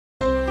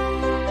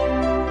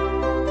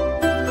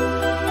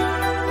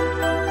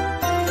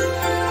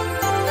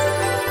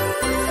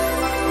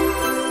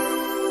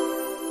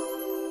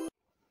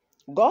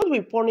God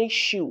will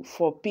punish you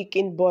for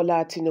picking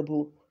Bola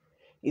Tinubu.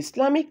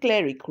 Islamic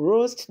cleric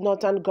roasts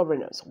northern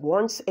governors,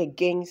 warns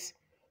against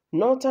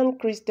northern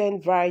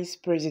Christian vice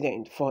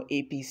president for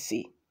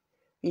APC.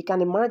 You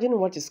can imagine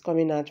what is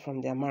coming out from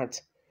their mouth.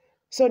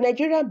 So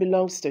Nigeria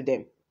belongs to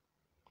them.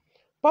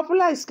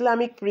 Popular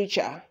Islamic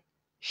preacher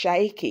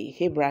Sheikh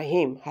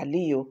Ibrahim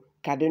Aliyu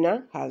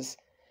Kaduna has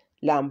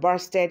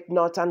lambasted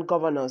northern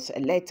governors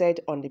elected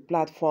on the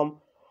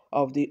platform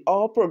of the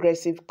All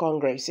Progressive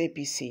Congress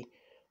APC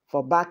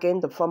for backing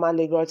the former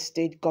Lagos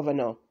State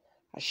Governor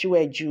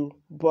Asiwaju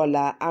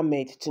Bola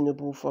Ahmed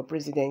Tinubu for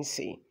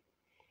presidency.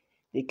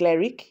 The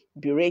cleric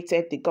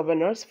berated the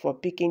governors for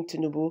picking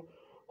Tinubu,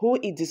 who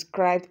he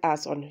described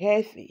as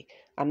unhealthy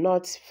and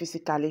not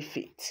physically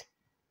fit.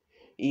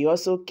 He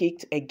also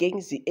kicked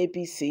against the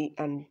APC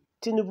and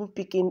Tinubu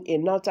picking a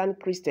northern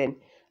Christian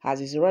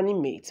as his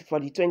running mate for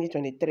the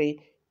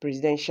 2023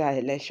 presidential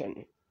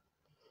election.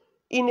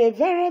 In a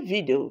viral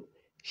video,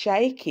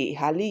 Sheikh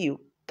Aliyu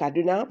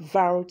Kaduna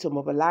vowed to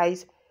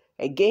mobilize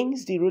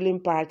against the ruling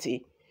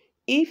party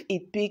if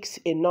it picks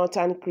a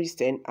northern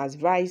Christian as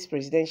vice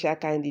presidential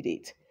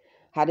candidate,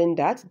 adding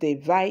that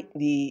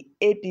the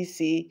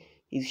APC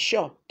is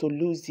sure to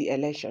lose the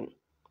election.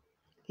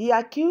 He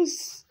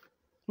accused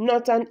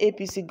northern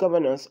APC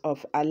governors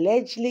of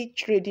allegedly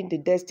trading the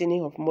destiny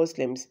of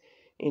Muslims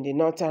in the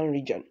northern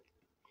region.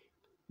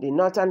 The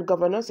northern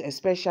governors,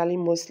 especially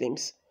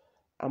Muslims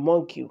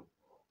among you,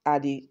 are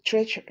the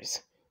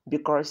treacherous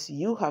because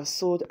you have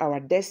sold our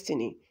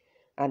destiny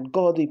and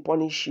God will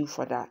punish you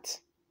for that.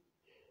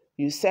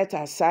 You set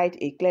aside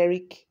a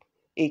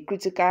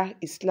critical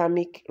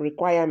Islamic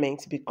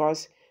requirement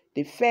because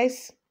the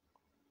first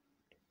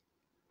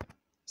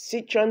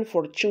citron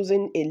for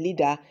choosing a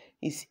leader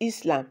is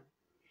Islam,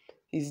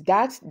 is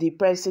that the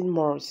person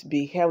must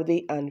be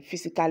healthy and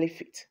physically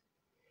fit.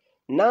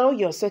 Now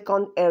your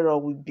second error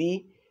will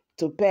be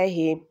to pair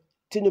him,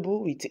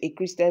 Tinubu, with a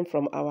Christian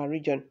from our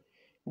region.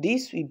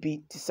 This will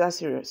be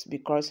disastrous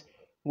because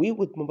we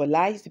would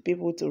mobilize the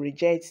people to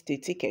reject the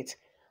ticket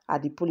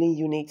at the polling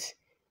unit.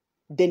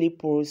 Daily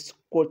Post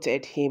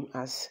quoted him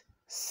as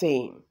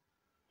saying.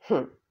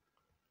 I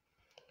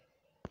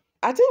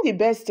think the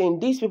best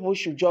thing, these people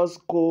should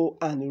just go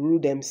and rule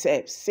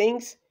themselves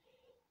since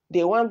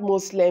they want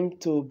Muslim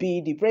to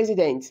be the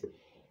president.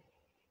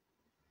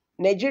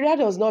 Nigeria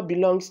does not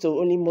belong to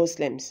only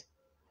Muslims.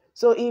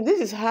 So if this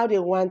is how they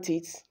want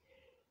it,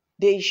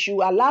 they should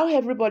allow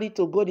everybody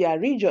to go their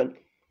region.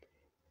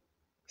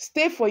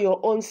 Stay for your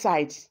own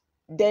side.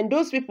 Then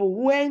those people,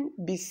 when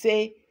be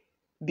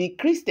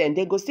Christian,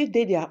 they go still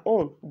dey their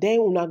own. Then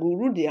una go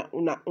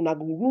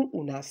rule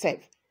una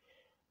self.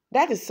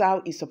 That is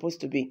how it's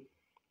supposed to be.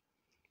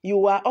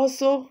 You are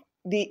also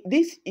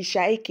this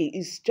Ishaike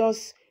is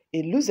just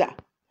a loser.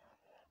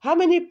 How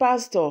many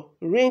pastors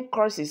rain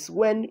curses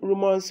when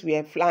rumors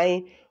were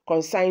flying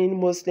concerning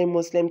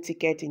Muslim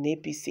ticket in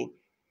APC?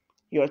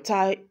 Your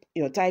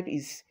type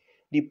is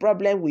the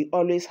problem we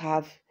always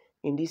have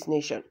in this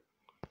nation.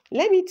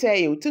 Let me tell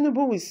you,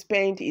 Tinubu will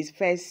spend his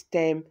first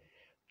term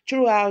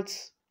throughout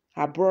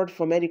abroad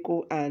for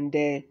medical and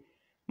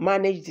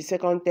manage the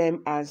second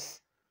term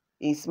as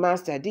his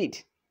master did.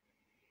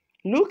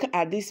 Look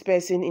at this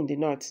person in the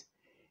north.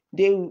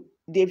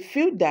 They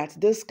feel that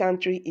this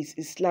country is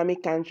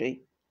Islamic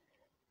country.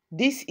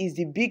 This is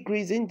the big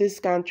reason this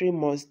country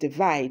must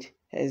divide,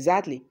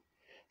 exactly,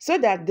 so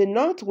that the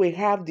North will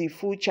have the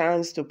full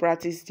chance to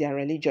practice their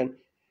religion.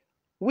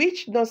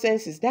 Which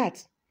nonsense is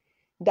that?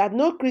 That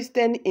no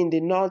Christian in the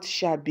North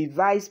shall be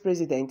vice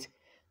president,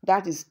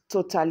 that is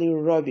totally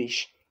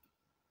rubbish.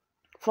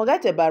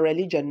 Forget about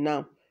religion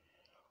now,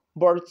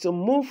 but to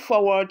move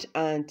forward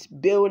and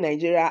bail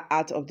Nigeria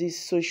out of this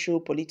social,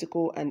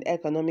 political, and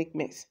economic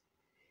mess,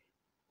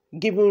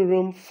 giving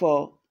room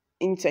for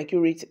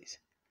insecurities.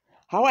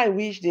 How I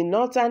wish the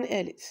northern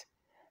elites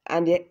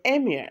and the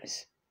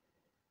emirs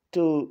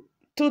to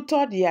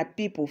tutor their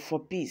people for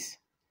peace.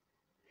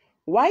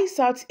 Why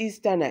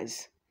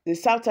southeasterners, the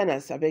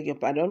southerners, I beg your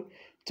pardon,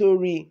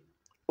 to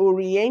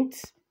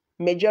reorient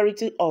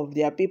majority of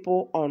their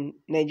people on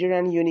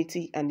Nigerian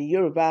unity and the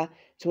Yoruba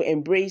to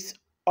embrace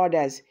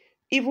others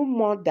even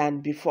more than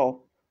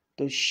before,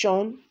 to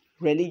shun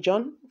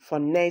religion for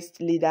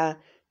next leader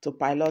to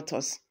pilot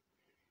us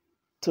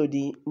to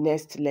the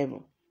next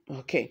level.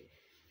 Okay.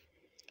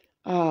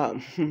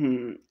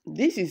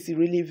 This is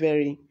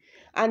really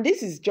and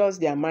this is just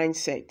their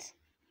mindset,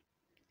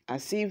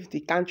 as if the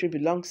country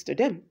belongs to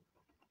them.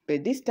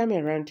 But this time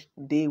around,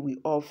 they will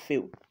all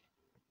fail.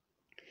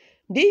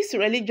 These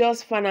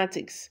religious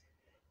fanatics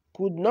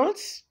could not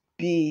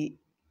be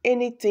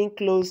anything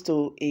close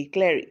to a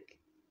cleric,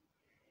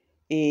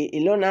 a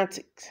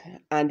lunatic,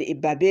 and a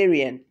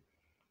barbarian.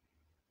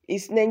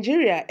 Is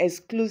Nigeria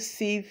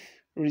exclusive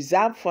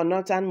reserved for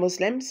northern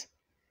Muslims?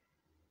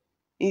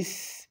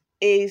 Is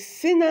a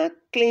sinner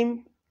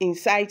claim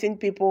inciting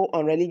people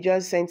on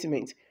religious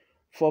sentiment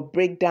for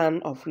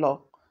breakdown of law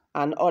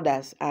and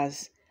others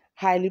as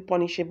highly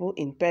punishable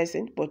in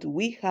person, but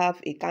we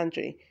have a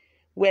country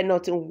where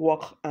nothing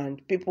works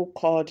and people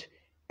called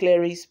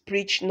clerics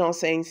preach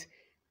nonsense,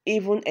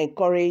 even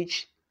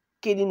encourage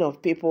killing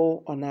of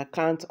people on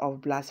account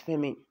of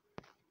blasphemy.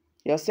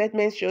 Your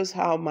statement shows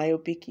how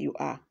myopic you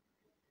are.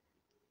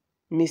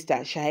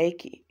 Mr.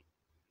 Shaiki,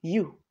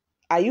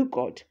 are you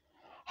God?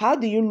 How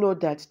do you know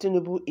that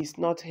Tinubu is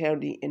not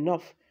healthy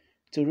enough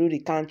to rule the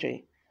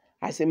country?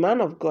 As a man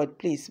of God,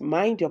 please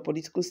mind your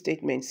political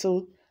statements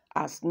so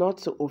as not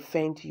to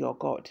offend your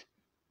God.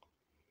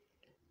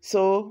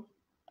 So,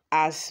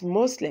 as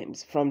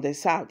Muslims from the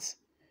south,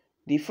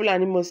 the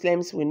Fulani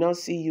Muslims will not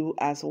see you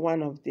as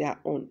one of their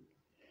own.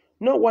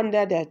 No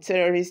wonder that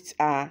terrorists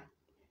are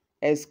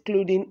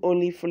excluding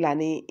only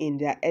Fulani in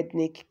their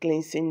ethnic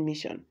cleansing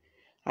mission.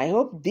 I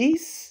hope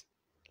these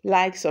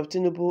likes of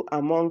Tinubu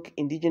among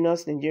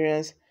indigenous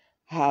Nigerians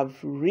have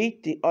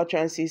read the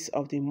utterances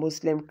of the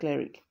Muslim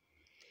cleric.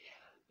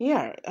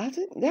 Yeah, I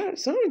think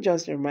someone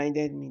just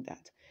reminded me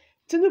that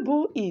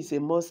Tinubu is a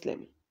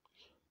Muslim.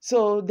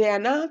 So they are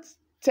not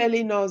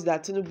telling us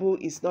that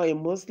Tinubu is not a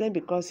Muslim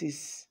because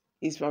he's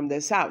from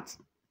the south.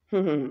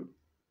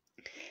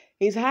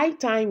 It's high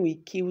time we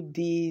kill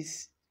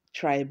this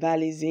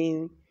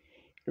tribalism,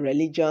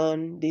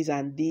 religion, this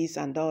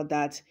and all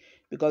that,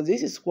 because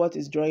this is what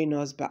is drawing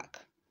us back.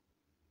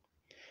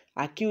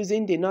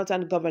 Accusing the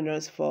northern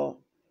governors for,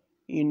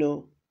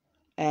 electing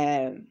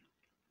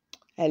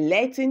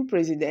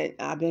President,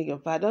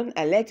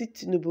 electing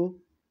Tinubu,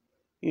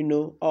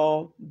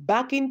 or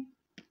backing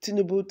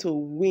Tinubu to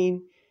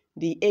win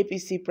the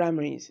APC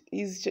primaries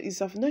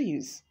is of no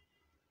use.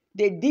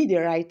 They did the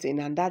right thing,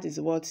 and that is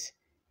what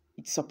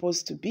it's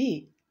supposed to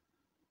be.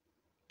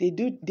 They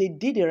did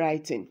the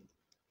right thing.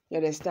 You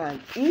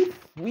understand? If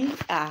we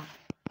are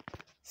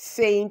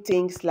saying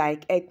things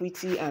like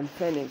equity and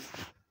fairness,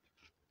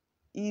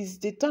 it's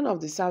the turn of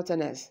the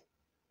Southerners.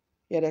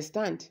 You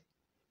understand?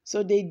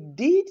 So they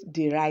did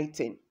the right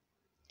thing.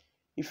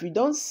 If you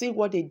don't see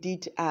what they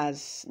did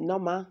as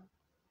normal,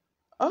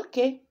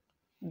 okay,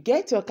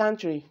 get your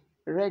country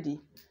ready.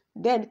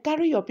 Then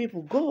carry your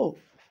people, go.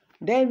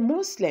 Then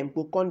Muslim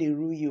will come to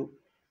rule you.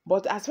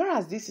 But as far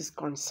as this is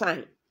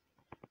concerned,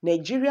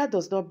 Nigeria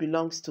does not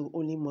belong to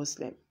only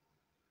Muslim.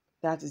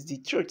 That is the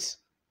truth.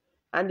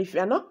 And if you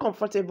are not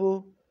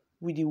comfortable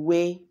with the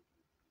way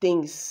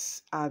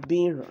things are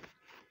being run,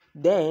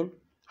 then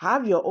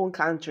have your own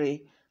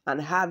country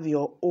and have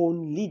your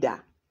own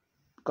leader.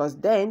 Because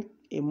then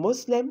a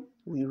Muslim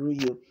will rule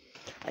you.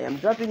 I am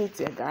dropping it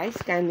here, guys.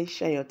 Kindly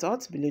share your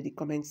thoughts below the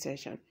comment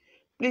section.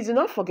 Please do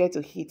not forget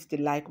to hit the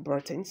like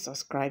button,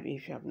 subscribe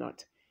if you have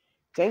not.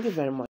 Thank you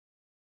very much.